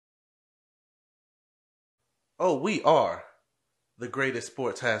Oh, we are the greatest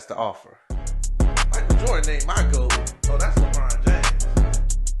sports has to offer. Michael Jordan ain't my GOAT. Oh, that's LeBron James.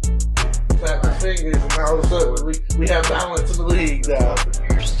 Clap my fingers and all of a sudden we have balance in the league now.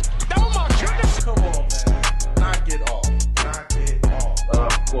 Oh my goodness! Come on, man. Knock it off. Knock it off.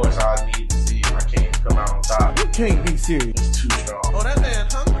 Of course, I need to see my Kings come out on top. You can't be serious. It's too strong. Oh, that man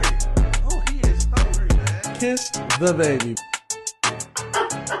hungry. Oh, he is hungry, man. Kiss the baby.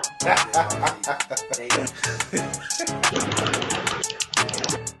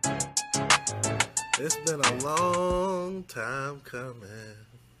 It's been a long time coming,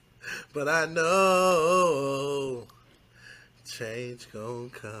 but I know change gonna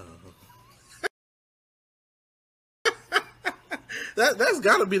come. That's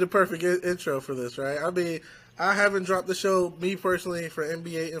gotta be the perfect intro for this, right? I mean, I haven't dropped the show, me personally, for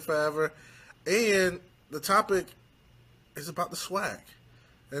NBA in forever, and the topic is about the SWAC.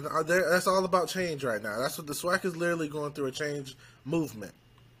 And that's all about change right now. That's what the SWAC is literally going through, a change movement.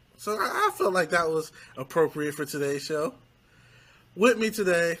 So I felt like that was appropriate for today's show. With me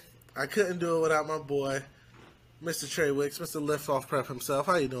today, I couldn't do it without my boy, Mr. Trey Wicks, Mr. Liftoff Prep himself.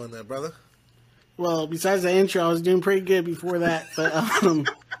 How you doing there, brother? Well, besides the intro, I was doing pretty good before that. But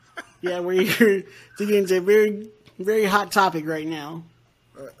yeah, we're here to get into a very, very hot topic right now.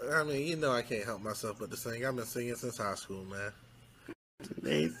 I mean, you know I can't help myself but to sing. I've been singing since high school, man.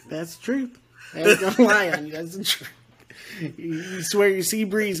 That's the truth. I ain't gonna lie on you. That's the truth. You swear you see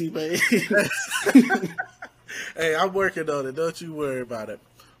breezy, but hey, I'm working on it. Don't you worry about it.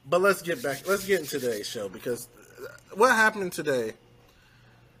 But let's get into today's show, because what happened today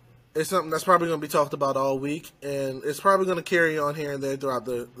is something that's probably going to be talked about all week, and it's probably going to carry on here and there throughout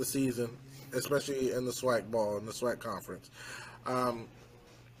the season, especially in the SWAC ball and the SWAC conference.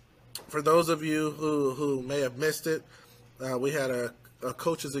 For those of you who may have missed it, we had a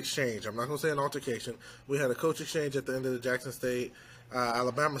coaches exchange. I'm not going to say an altercation. We had a coach exchange at the end of the Jackson State,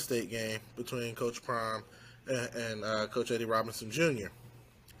 Alabama State game between Coach Prime and Coach Eddie Robinson Jr.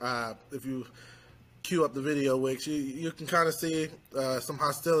 If you cue up the video, Wicks, you can kind of see some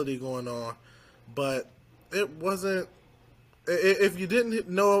hostility going on, but it wasn't. If you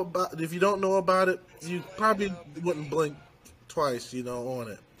don't know about it, you probably wouldn't blink twice, on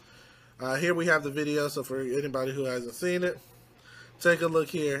it. Here we have the video. So for anybody who hasn't seen it, take a look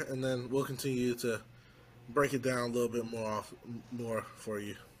here, and then we'll continue to break it down a little bit more for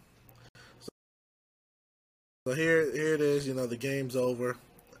you. So here it is. The game's over.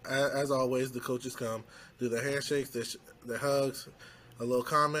 As always, the coaches come, do their handshakes, their hugs, a little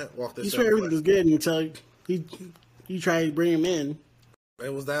comment, walk their. You swear everything was good until you try to bring him in.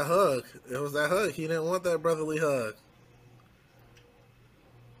 It was that hug. He didn't want that brotherly hug,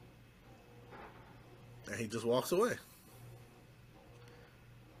 and he just walks away.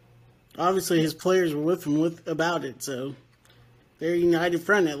 Obviously, his players were with him about it, so they're a united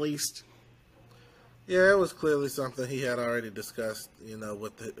front at least. Yeah, it was clearly something he had already discussed,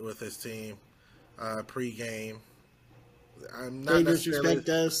 with his team pre-game. They disrespect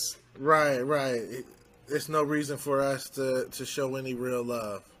us. Right. It's no reason for us to show any real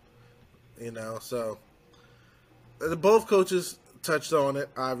love, So both coaches touched on it,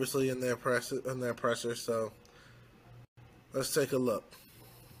 obviously, in their presser. So let's take a look.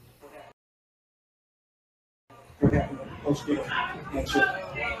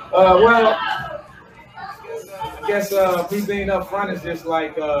 Well, I guess me being up front is just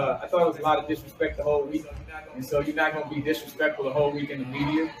like I thought it was a lot of disrespect the whole week, and so you're not going to be disrespectful the whole week in the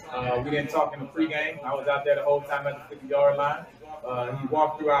media. We didn't talk in the pregame. I was out there the whole time at the 50-yard line. He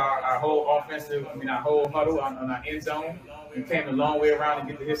walked through our whole our whole huddle on our end zone. He came a long way around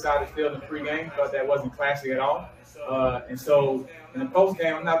to get to his side of the field in the pregame. Thought that wasn't classy at all. And so in the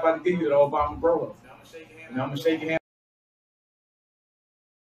postgame, I'm not about to give you the Obama bro. I'm going to shake your hand.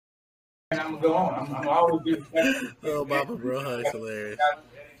 And I'm going to go on. I'm always be respectful. Oh, Baba Bro, that's hilarious.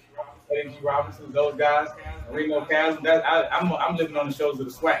 EDJ Robinson, those guys, Reno Castle. I'm living on the shoulders of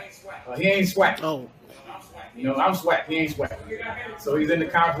the SWAC. He ain't SWAC. Oh. I'm SWAC. He ain't SWAC. So he's in the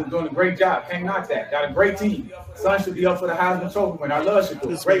conference doing a great job. Can't knock that. Got a great team. Son should be up for the Heisman Trophy winner. I love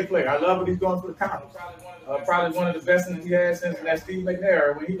Shakur. Great player. I love what he's doing for the conference. Probably one of the best he had since that Steve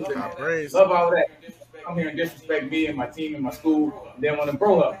McNair when he was in there. Love all that. Come here and disrespect me and my team and my school. And then want to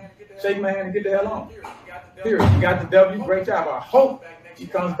bro up. Shake my hand and get the hell on. Period. You got the W. Great job. I hope he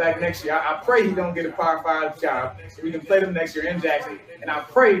comes back next year. I pray he don't get a Power 5 job. So we can play them next year in Jackson. And I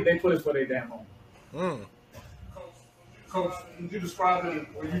pray they put us for their damn home. Coach, would you describe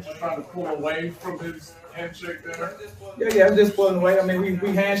it? Were you just trying to pull away from his handshake there? Yeah, I'm just pulling away. I mean,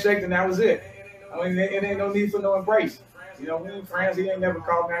 we handshaked and that was it. I mean, it ain't no need for no embrace. You know, we ain't friends. He ain't never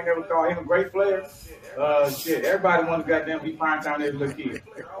called me. I never called him. A great player. Shit, everybody wanted to goddamn be prime time as a little kid.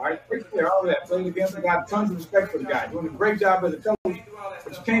 All right, great player, all of that. Played against him, got tons of respect for the guy. Doing a great job as a coach,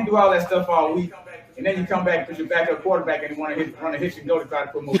 but you can't do all that stuff all week. And then you come back, put your backup quarterback, and you want to run a hitch and go to try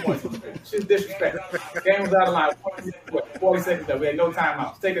to put more points on the field. Shit's disrespect. Game was out of line. 40 seconds left. We had no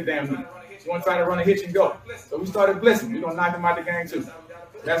timeouts. Take a damn knee. You want to try to run a hitch and go. So we started blitzing. We're going to knock him out the game, too.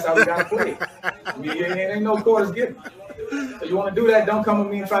 That's how we got to play. Ain't no quarters given. So you want to do that, don't come with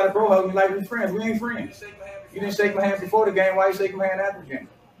me and try to bro hug me like we're friends. We ain't friends. You didn't shake my hand before the game. Why you shake my hand after the game?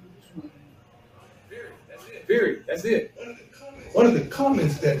 Period. That's it. One of the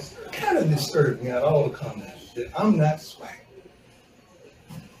comments that kind of disturbed me out of all the comments that I'm not SWAC.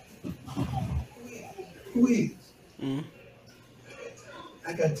 Who is?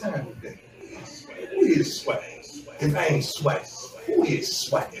 I got time today. Who is SWAC? If I ain't SWAC, who is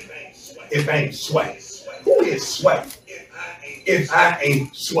SWAC? If I ain't SWAC, who is SWAC? If I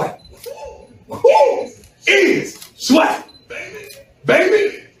ain't SWAC, who is SWAC?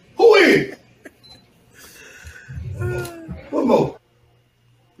 Baby, who is? One more.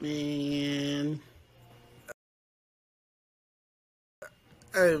 Man.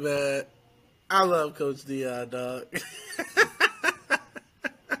 Hey, man. I love Coach Dion, dog.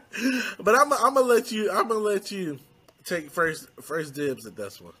 But I'm gonna let you take first dibs at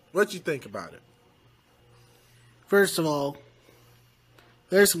this one. What you think about it? First of all,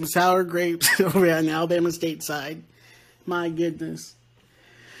 there's some sour grapes over on the Alabama State side. My goodness.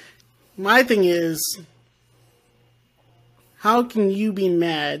 My thing is, how can you be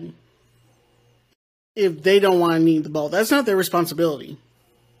mad if they don't want to need the ball? That's not their responsibility.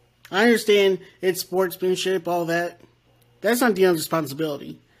 I understand it's sportsmanship, all that. That's not Deion's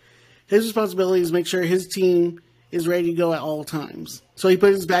responsibility. His responsibility is to make sure his team is ready to go at all times. So he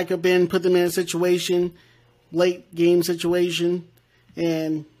put his backup in, put them in a situation, late game situation,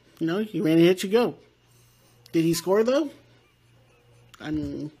 and, he ran a hit, you go. Did he score, though? I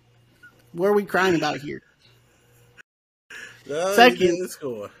mean, what are we crying about here? No, Second, he didn't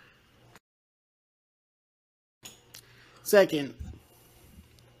score. Second,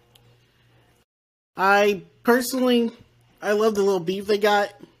 I love the little beef they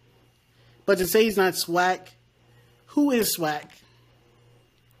got, but to say he's not SWAC, who is SWAC?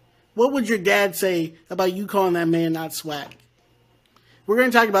 What would your dad say about you calling that man not SWAC? We're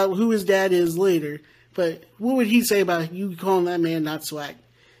going to talk about who his dad is later, but what would he say about you calling that man not SWAC?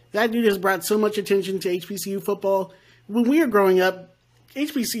 That dude has brought so much attention to HBCU football. When we were growing up,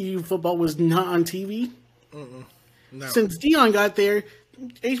 HBCU football was not on TV. No. Since Deion got there,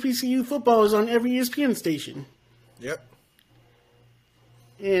 HBCU football is on every ESPN station. Yep.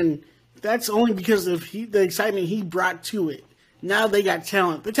 And that's only because of the excitement he brought to it. Now they got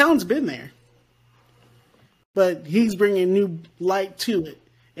talent. The talent's been there. But he's bringing new light to it.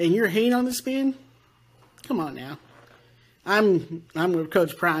 And you're hating on this man? Come on now. I'm with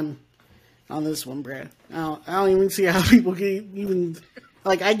Coach Prime on this one, Brad. I don't even see how people can even...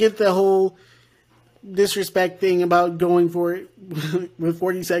 Like, I get the whole disrespect thing about going for it with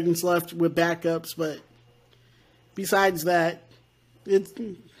 40 seconds left with backups, but besides that,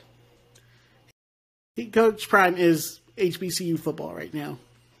 Coach Prime is HBCU football right now.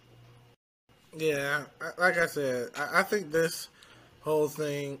 Yeah, like I said, I think this whole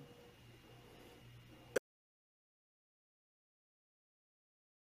thing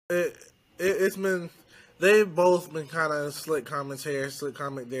it's been, they've both been kind of slick comments here, slick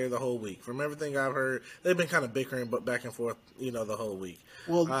comment there the whole week. From everything I've heard, they've been kind of bickering but back and forth, the whole week.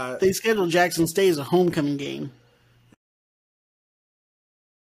 Well, they scheduled Jackson State as a homecoming game.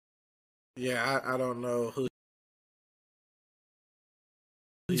 Yeah, I don't know who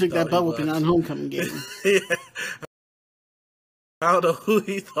took that bubble pin on homecoming game. Yeah. I don't know who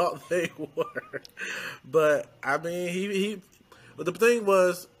he thought they were. But, I mean, but the thing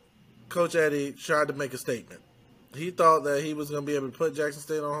was, Coach Eddie tried to make a statement. He thought that he was going to be able to put Jackson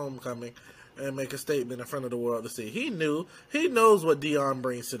State on homecoming and make a statement in front of the world to see. He knows what Deion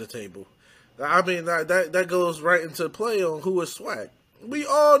brings to the table. I mean, that goes right into play on who is SWAC. We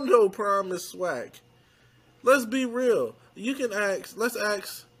all know Prime is SWAC. Let's be real. Let's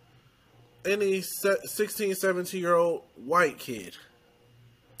ask any 16, 17-year-old white kid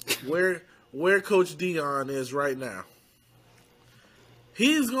where Coach Deion is right now.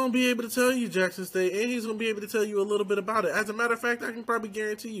 He's going to be able to tell you Jackson State, and he's going to be able to tell you a little bit about it. As a matter of fact, I can probably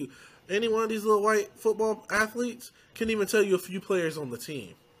guarantee you, any one of these little white football athletes can even tell you a few players on the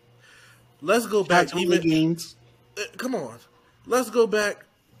team. Let's go back games. Come on. Let's go back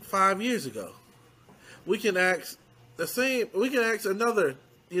 5 years ago. We can ask another,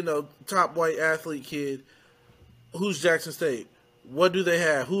 top white athlete kid who's Jackson State? What do they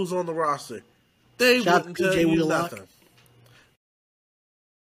have? Who's on the roster? They Shout wouldn't PJ tell you Wheelock. nothing.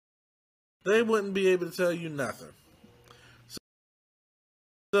 They wouldn't be able to tell you nothing.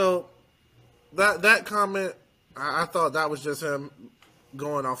 So that comment, I thought that was just him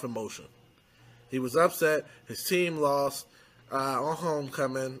going off emotion. He was upset. His team lost on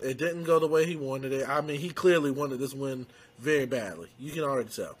homecoming. It didn't go the way he wanted it. I mean, he clearly wanted this win very badly. You can already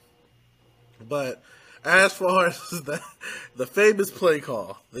tell. But as far as the famous play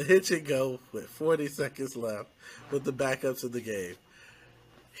call, the hitch and go with 40 seconds left with the backups in the game,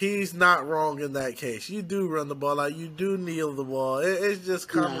 he's not wrong in that case. You do run the ball out. You do kneel the ball. It's just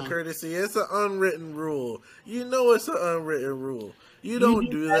common courtesy. It's an unwritten rule. You know it's an unwritten rule. You don't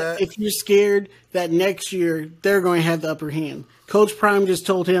do that. If you're scared that next year they're going to have the upper hand. Coach Prime just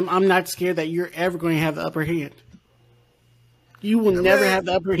told him, I'm not scared that you're ever going to have the upper hand. You will never have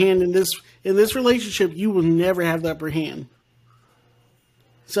the upper hand in this relationship. You will never have the upper hand.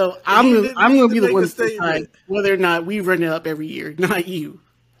 So I'm going to be the one to decide whether or not we run it up every year, not you.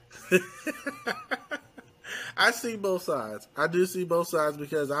 I see both sides. I do see both sides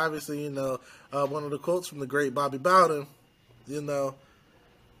because obviously, one of the quotes from the great Bobby Bowden,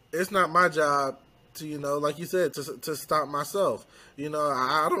 it's not my job to, like you said, to stop myself.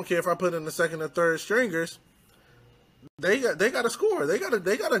 I don't care if I put in the second or third stringers. They got to score. They got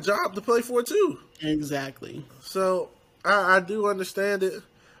a job to play for too. Exactly. So I do understand it,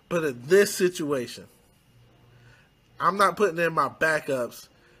 but in this situation, I'm not putting in my backups.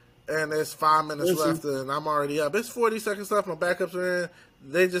 And there's 5 minutes left, and I'm already up. It's 40 seconds left. My backups are in.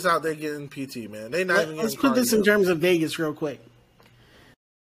 They just out there getting PT, man. They not even getting Let's put this cardio. in terms of Vegas real quick.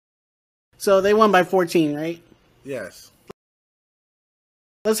 So they won by 14, right? Yes.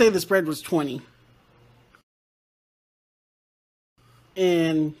 Let's say the spread was 20.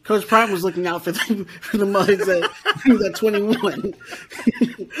 And Coach Prime was looking out for the Mugs at 21.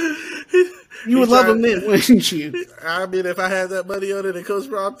 You would love him then, wouldn't you? I mean, if I had that money on it and Coach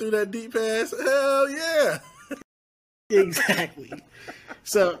Prime threw that deep pass, hell yeah. Exactly.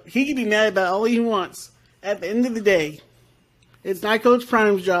 So he can be mad about all he wants. At the end of the day, it's not Coach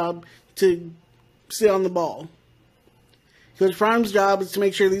Prime's job to sit on the ball. Coach Prime's job is to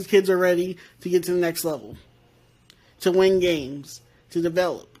make sure these kids are ready to get to the next level, to win games, to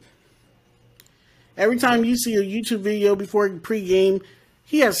develop. Every time you see a YouTube video before pregame,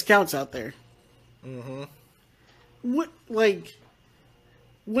 he has scouts out there. Mm-hmm.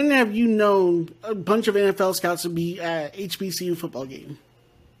 When have you known a bunch of NFL scouts to be at HBCU football game?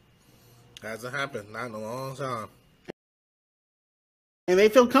 Hasn't happened. Not in a long time. And they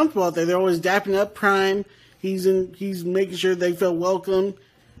feel comfortable out there. They're always dapping up Prime. He's making sure they feel welcome.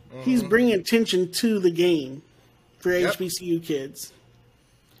 Mm-hmm. He's bringing attention to the game for HBCU kids.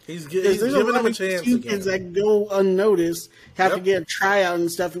 He's giving them a chance. HBCU kids that go unnoticed have to get a tryout and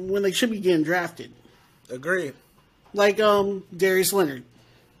stuff when they should be getting drafted. Agreed. Like Darius Leonard.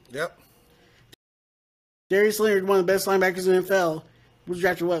 Yep. Darius Leonard, one of the best linebackers in the NFL, was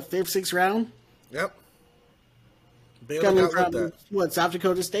drafted, 5th, 6th round? Yep. Coming from, South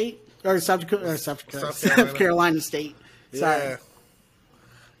Dakota State? Or South Carolina State. Sorry.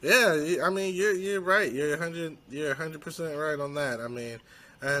 Yeah, I mean, you're right. You're 100% right on that. I mean,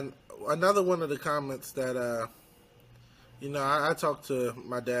 and another one of the comments that, I talked to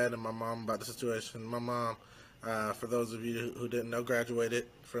my dad and my mom about the situation. My mom, for those of you who didn't know, graduated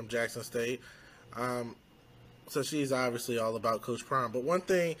from Jackson State. So she's obviously all about Coach Prime. But one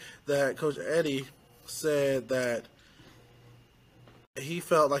thing that Coach Eddie said that he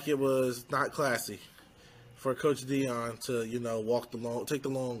felt like it was not classy for Coach Dion to, take the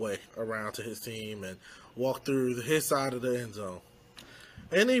long way around to his team and walk through his side of the end zone.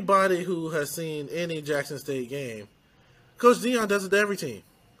 Anybody who has seen any Jackson State game, Coach Dion does it to every team.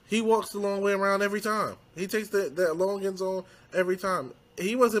 He walks the long way around every time. He takes that long end zone every time.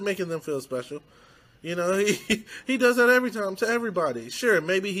 He wasn't making them feel special. He does that every time to everybody. Sure,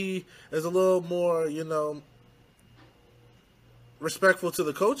 maybe he is a little more, respectful to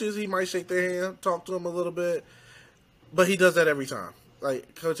the coaches. He might shake their hand, talk to them a little bit, but he does that every time.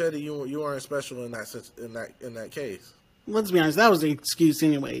 Like, Coach Eddie, you aren't special in that sense, in that case. Let's be honest, that was the excuse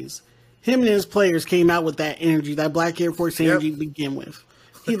anyways. Him and his players came out with that energy, that Black Air Force energy to begin with.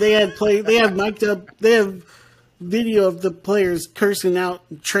 They have mic'd up, they have video of the players cursing out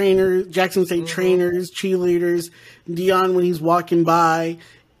trainers, Jackson State trainers, cheerleaders, Dion when he's walking by,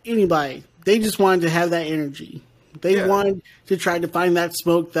 anybody. They just wanted to have that energy. They wanted to try to find that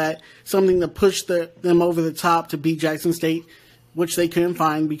smoke, that something to push them over the top to beat Jackson State, which they couldn't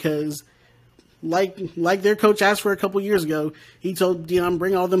find because like their coach asked for a couple years ago, he told Deion,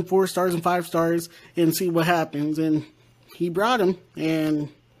 bring all them 4 stars and 5 stars and see what happens. And he brought him. And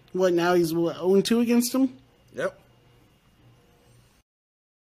now he's 0-2 against him? Yep.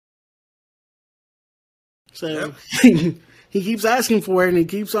 So he keeps asking for it,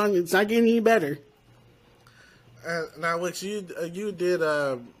 and it's not getting any better. Now, which you did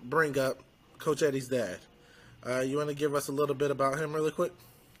bring up Coach Eddie's dad. You want to give us a little bit about him really quick?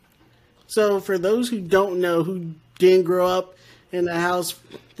 So for those who don't know, who didn't grow up in a house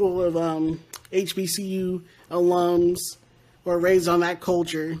full of HBCU alums or raised on that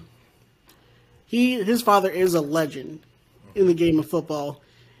culture, his father is a legend in the game of football.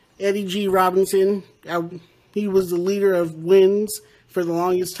 Eddie G. Robinson, he was the leader of wins for the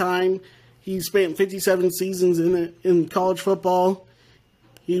longest time. He spent 57 seasons in college football.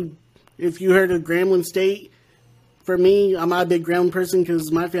 If you heard of Grambling State, for me, I'm not a big Grambling person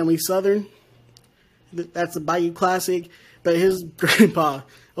because my family's Southern. That's the Bayou Classic. But his grandpa,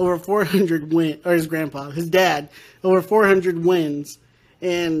 over 400 wins, or his dad, over 400 wins.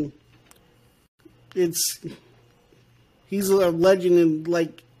 And he's a legend in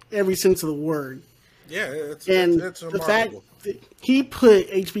like every sense of the word. Yeah, it's the fact that he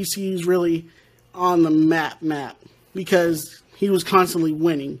put HBCUs really on the map because he was constantly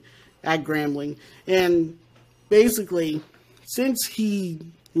winning at Grambling. And basically, since he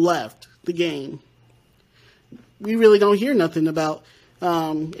left the game, we really don't hear nothing about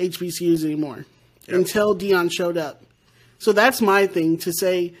HBCUs anymore until Deion showed up. So that's my thing to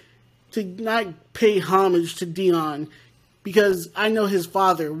say, to not pay homage to Deion, because I know his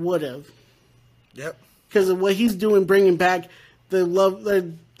father would have. Yep. Because of what he's doing, bringing back the love,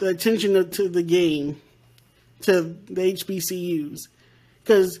 the attention to the game, to the HBCUs.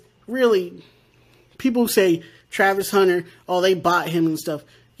 Because really, people say Travis Hunter, they bought him and stuff.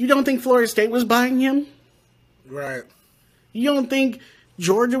 You don't think Florida State was buying him? Right. You don't think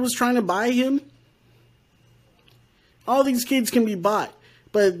Georgia was trying to buy him? All these kids can be bought,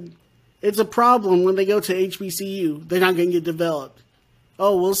 but it's a problem when they go to HBCU. They're not going to get developed.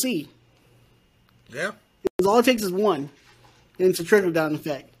 We'll see. Yeah. Because all it takes is one, and it's a trickle-down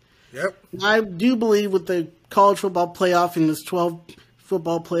effect. Yep. I do believe with the college football playoff and this 12-team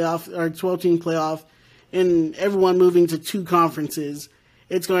playoff and everyone moving to 2 conferences,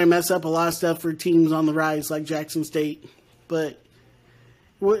 it's going to mess up a lot of stuff for teams on the rise like Jackson State. But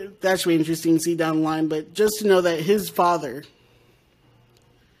that should be interesting to see down the line. But just to know that his father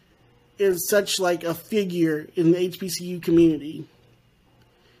is such like a figure in the HBCU community.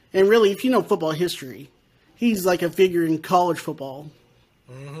 And really, if you know football history, he's like a figure in college football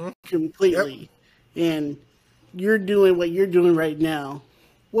completely. Yep. And you're doing what you're doing right now.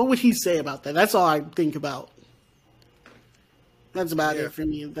 What would he say about that? That's all I think about. That's about it for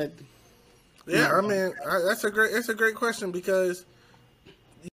me. I mean, that's a great question because,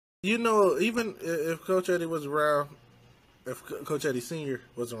 even if Coach Eddie was around, if Coach Eddie Sr.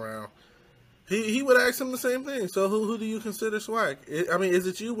 was around, he would ask him the same thing. So who do you consider SWAC? I mean, is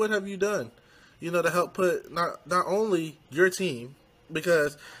it you? What have you done? To help put not only your team,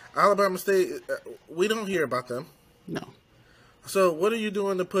 because Alabama State, we don't hear about them. No. So what are you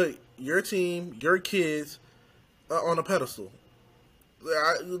doing to put your team, your kids, on a pedestal?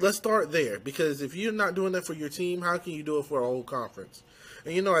 Let's start there, because if you're not doing that for your team, how can you do it for a whole conference?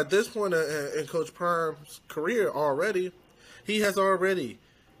 And at this point in Coach Prim's career already, he has already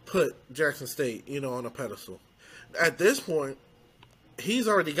put Jackson State, on a pedestal. At this point, he's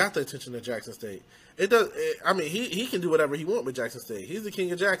already got the attention of Jackson State. He can do whatever he wants with Jackson State. He's the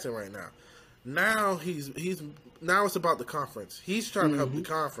king of Jackson right now. Now now it's about the conference. He's trying to help the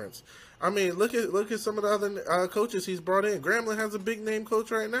conference. I mean, look at some of the other coaches he's brought in. Grambling has a big name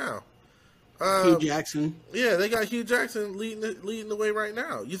coach right now. Hugh Jackson. Yeah, they got Hugh Jackson leading the way right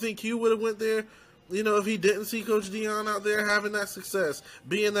now. You think Hugh would have went there, if he didn't see Coach Deion out there having that success,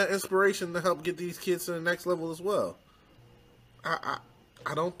 being that inspiration to help get these kids to the next level as well? I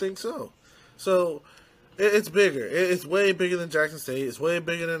don't think so. So it's bigger. It's way bigger than Jackson State. It's way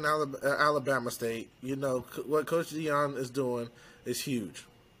bigger than Alabama State. What Coach Deion is doing is huge.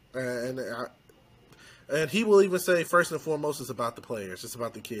 And he will even say, first and foremost, it's about the players. It's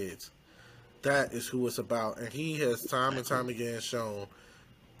about the kids. That is who it's about. And he has time and time again shown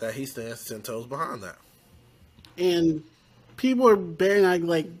that he stands 10 toes behind that. And people are better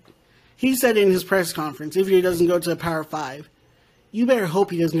not he said in his press conference, if he doesn't go to a Power 5, you better hope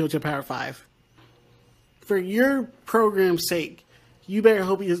he doesn't go to a Power 5. For your program's sake, you better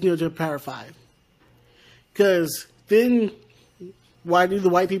hope he doesn't go to a Power 5. Because then, why do the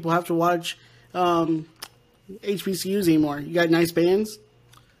white people have to watch HBCUs anymore? You got nice bands?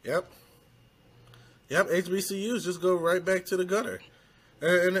 Yep. Yep, HBCUs just go right back to the gutter.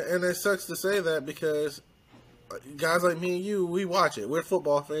 And it sucks to say that because guys like me and you, we watch it. We're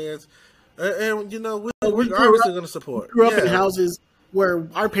football fans. And we're obviously going to support. We grew up in houses where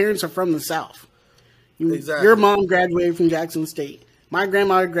our parents are from the South. Exactly. Your mom graduated from Jackson State. My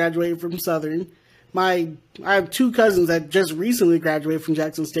grandma graduated from Southern. I have two cousins that just recently graduated from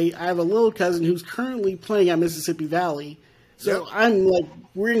Jackson State. I have a little cousin who's currently playing at Mississippi Valley. So I'm like,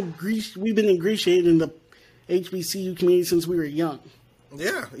 we've been ingratiated in the HBCU community since we were young.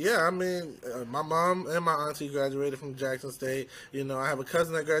 Yeah. I mean, my mom and my auntie graduated from Jackson State. I have a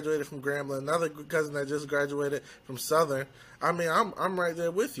cousin that graduated from Grambling, another cousin that just graduated from Southern. I mean, I'm right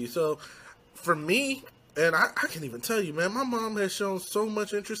there with you. So for me, and I can't even tell you, man, my mom has shown so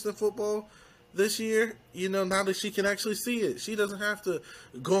much interest in football this year, now that she can actually see it. She doesn't have to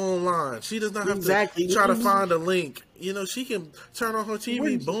go online. She does not have to try to find a link. She can turn on her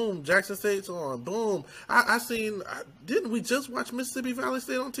TV, boom, Jackson State's on, boom. Didn't we just watch Mississippi Valley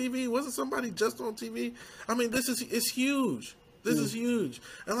State on TV? Wasn't somebody just on TV? I mean, it's huge. This is huge.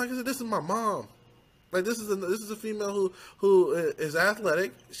 And like I said, this is my mom. Like this is a female who is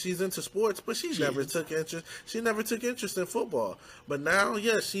athletic. She's into sports, but she never took interest. She never took interest in football. But now,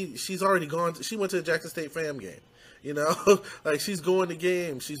 she's already gone. She went to a Jackson State fam game. Like she's going to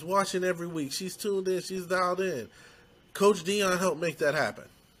games. She's watching every week. She's tuned in. She's dialed in. Coach Dion helped make that happen.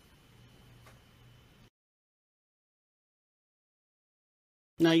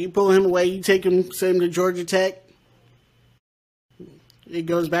 Now you pull him away. You take him, send him to Georgia Tech. It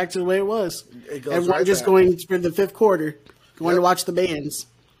goes back to the way it was. Everyone just going for the fifth quarter, going to watch the bands.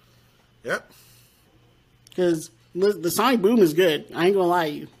 Yep. Because the Sonic Boom is good. I ain't gonna lie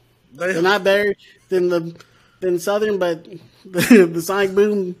to you. They're not better than Southern, but the Sonic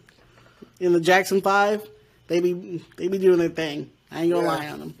Boom in the Jackson 5, they be doing their thing. I ain't gonna lie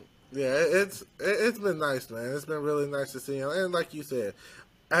on them. Yeah, it's been nice, man. It's been really nice to see him. And like you said,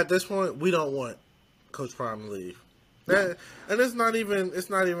 at this point, we don't want Coach Prime to leave. And it's not even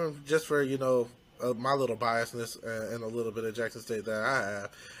just for my little biasness and a little bit of Jackson State that I have.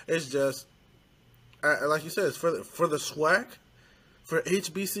 It's just like you said, it's for the SWAC, for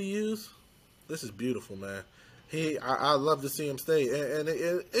HBCUs. This is beautiful, man. I love to see him stay, and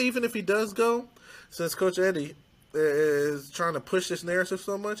even if he does go, since Coach Eddie is trying to push this narrative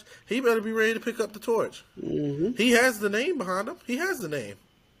so much, he better be ready to pick up the torch. Mm-hmm. He has the name behind him. He has the name.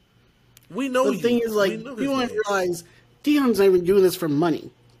 We know. The thing is, like, you want to realize Dion's not even doing this for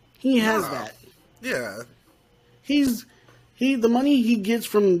money. He has that. Yeah. The money he gets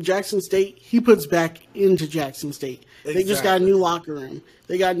from Jackson State, he puts back into Jackson State. Exactly. They just got a new locker room.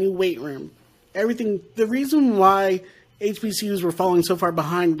 They got a new weight room. Everything. The reason why HBCUs were falling so far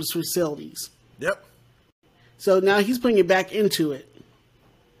behind was facilities. Yep. So now he's putting it back into it.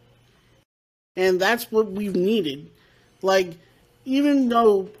 And that's what we've needed. Like, even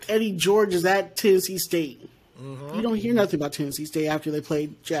though Eddie George is at Tennessee State, you don't hear nothing about Tennessee State after they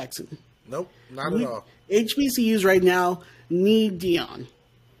played Jackson. Nope, not at all. HBCUs right now need Dion.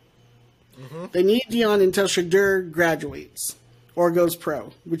 They need Dion until Shadur graduates or goes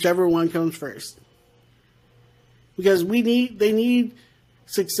pro, whichever one comes first. Because they need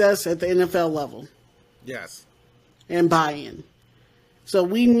success at the NFL level. Yes. And buy-in. So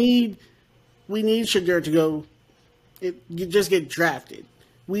we need Shadur to go. You just get drafted.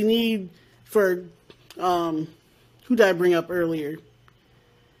 We need for who did I bring up earlier?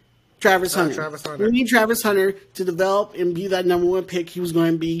 Travis Hunter. Travis Hunter. We need Travis Hunter to develop and be that number one pick he was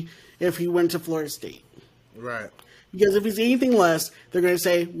going to be if he went to Florida State. Right. Because if he's anything less, they're going to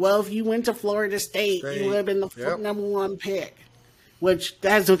say, well, if you went to Florida State, you would have been the number one pick. Which,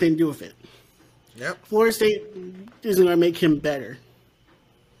 that has nothing to do with it. Yep. Florida State isn't going to make him better.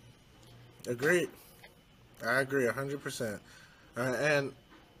 Agreed. I agree 100%. And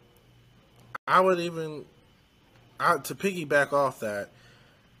I would even, to piggyback off that,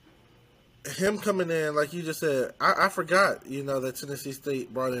 him coming in, like you just said, I forgot, that Tennessee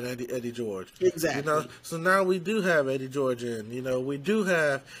State brought in Eddie George. Exactly. So now we do have Eddie George in. We do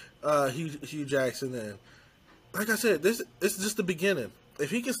have Hugh Jackson in. Like I said, this is just the beginning. If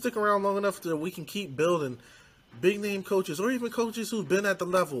he can stick around long enough that we can keep building big name coaches, or even coaches who've been at the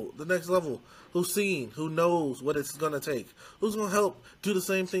next level, who's seen, who knows what it's going to take, who's going to help do the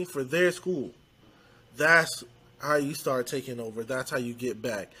same thing for their school. That's how you start taking over. That's how you get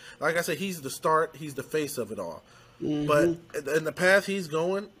back. Like I said, he's the start. He's the face of it all. But in the path he's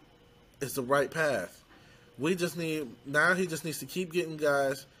going, it's the right path. He just needs to keep getting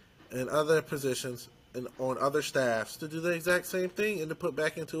guys in other positions and on other staffs to do the exact same thing and to put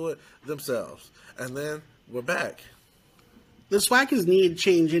back into it themselves. And then we're back. the SWAC is needed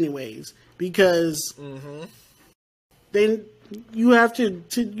change anyways because then you have to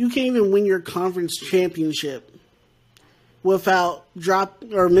you can't even win your conference championship without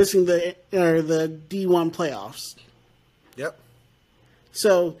missing the D1 playoffs. Yep.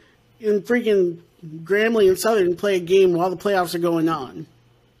 So in freaking Grambling and Southern play a game while the playoffs are going on.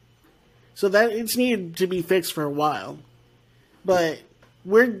 So that it's needed to be fixed for a while. But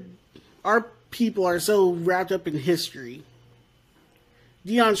our people are so wrapped up in history.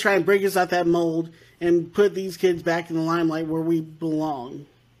 Deion's trying to break us out that mold and put these kids back in the limelight where we belong.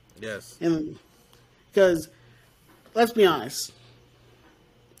 Yes. And because, let's be honest,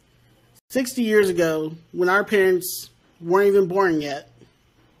 60 years ago, when our parents weren't even born yet,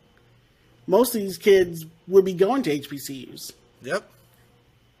 most of these kids would be going to HBCUs. Yep.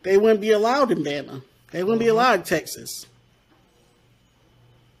 They wouldn't be allowed in Bama. They wouldn't be allowed in Texas.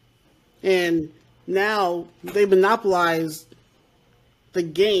 And now they monopolize the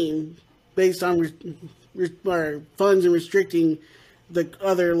game based on funds and restricting the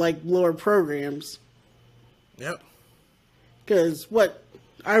other lower programs. Yep. Because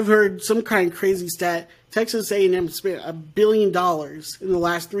I've heard some kind of crazy stat. Texas A&M spent $1 billion in the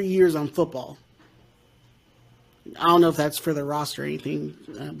last 3 years on football. I don't know if that's for the roster or anything,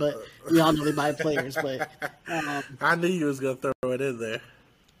 but we all know they buy players. But I knew you was gonna throw it in there.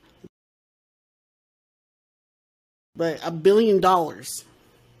 But $1 billion.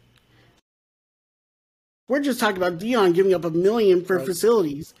 We're just talking about Deion giving up $1 million for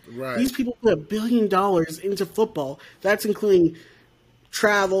facilities. Right. These people put $1 billion into football. That's including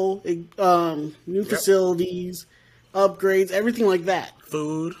travel, new facilities, upgrades, everything like that.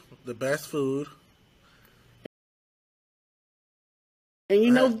 Food, the best food.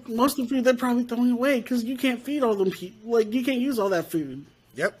 And most of the food they're probably throwing away because you can't feed all them people. You can't use all that food.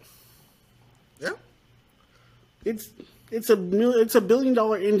 Yep. Yep. It's a $1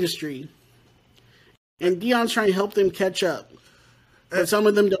 billion industry, and Deion's trying to help them catch up, but some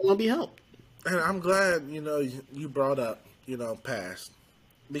of them don't want to be helped. And I'm glad you brought up past,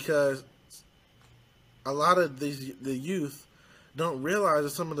 because a lot of the youth don't realize that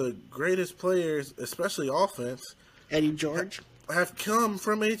some of the greatest players, especially offense, Eddie George, have come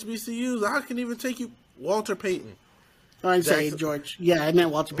from HBCUs. I can even take you Walter Payton. Oh, I'm sorry, George. Yeah, I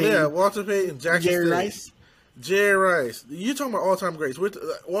meant Walter Payton. Yeah, Walter Payton, Jackson Jerry State. Rice. Jerry Rice. You're talking about all-time greats.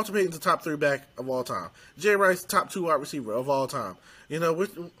 Walter Payton's the top 3 back of all time. Jerry Rice, top 2 wide receiver of all time.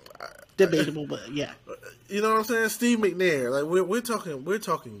 Debatable, but yeah. You know what I'm saying? Steve McNair. We're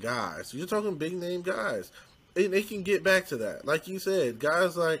talking guys. You're talking big name guys. And they can get back to that. Like you said,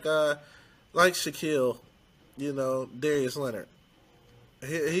 guys like Shaquille, Darius Leonard.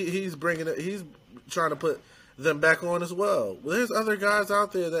 He's bringing it. He's trying to put them back on as well. There's other guys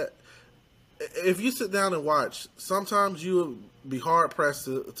out there that, if you sit down and watch, sometimes you will be hard pressed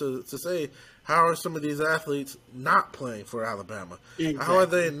to say, how are some of these athletes not playing for Alabama? Exactly. How are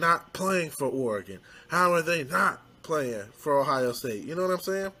they not playing for Oregon? How are they not playing for Ohio State? You know what I'm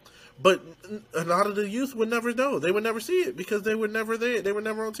saying? But a lot of the youth would never know. They would never see it because they were never there. They were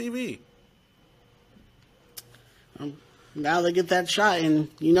never on TV. Now they get that shot, and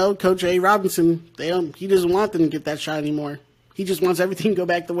Coach A. Robinson, he doesn't want them to get that shot anymore. He just wants everything to go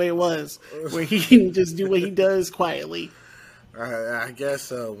back the way it was, where he can just do what he does quietly. I guess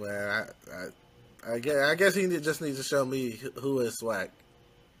so, man. I guess he just needs to show me who is SWAC.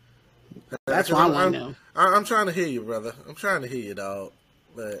 That's what I want to know. I'm trying to hear you, brother. I'm trying to hear you, dog.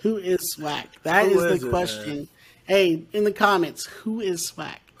 But who is SWAC? That is the question. Man? Hey, in the comments, who is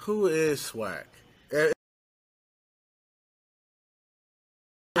SWAC? Who is SWAC?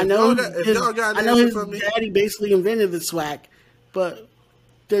 I know his daddy basically invented the SWAC, but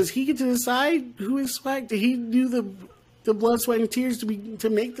does he get to decide who is SWAC? Did he do the blood, sweat, and tears to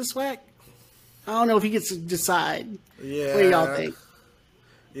make the SWAC? I don't know if he gets to decide. Yeah. What do y'all think?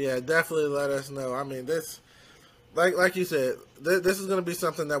 Yeah, definitely let us know. I mean, this, like you said, this is going to be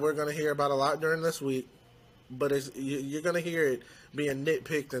something that we're going to hear about a lot during this week, but you're going to hear it being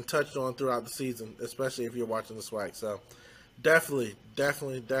nitpicked and touched on throughout the season, especially if you're watching the SWAC. So definitely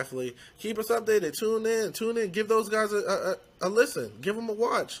keep us updated. Tune in. Give those guys a listen. Give them a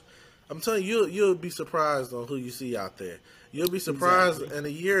watch. I'm telling you, you'll be surprised on who you see out there. You'll be surprised in a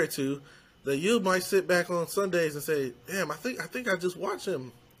year or two that you might sit back on Sundays and say, "Damn, I think I just watched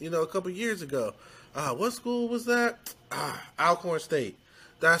him, a couple years ago. What school was that? Alcorn State.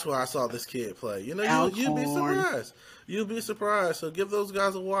 That's where I saw this kid play. You'd be surprised. You'll be surprised. So give those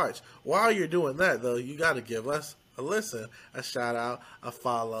guys a watch. While you're doing that, though, you got to give us a listen, a shout out, a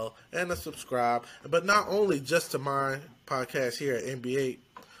follow, and a subscribe. But not only just to my podcast here at NBA,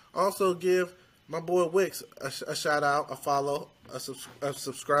 also give my boy Wicks, a shout out, a follow, a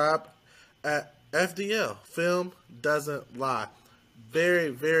subscribe at FDL. Film Doesn't Lie. Very,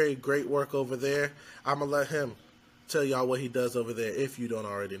 very great work over there. I'm going to let him tell y'all what he does over there if you don't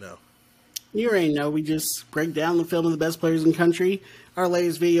already know. You already know, we just break down the film of the best players in the country. Our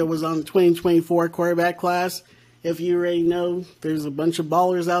latest video was on the 2024 quarterback class. If you already know, there's a bunch of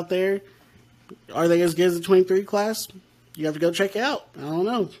ballers out there. Are they as good as the 23 class? You have to go check it out. I don't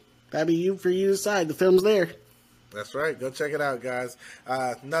know. That'd be for you to decide. The film's there. That's right. Go check it out, guys.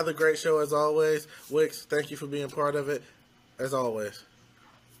 Another great show as always. Wicks, thank you for being part of it, as always.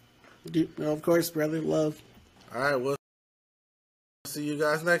 Well, of course, brother. Love. All right, we'll see you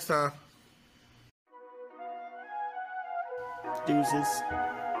guys next time. Deuces.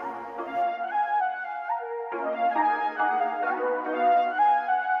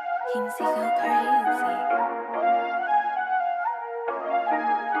 Kingsy go crazy.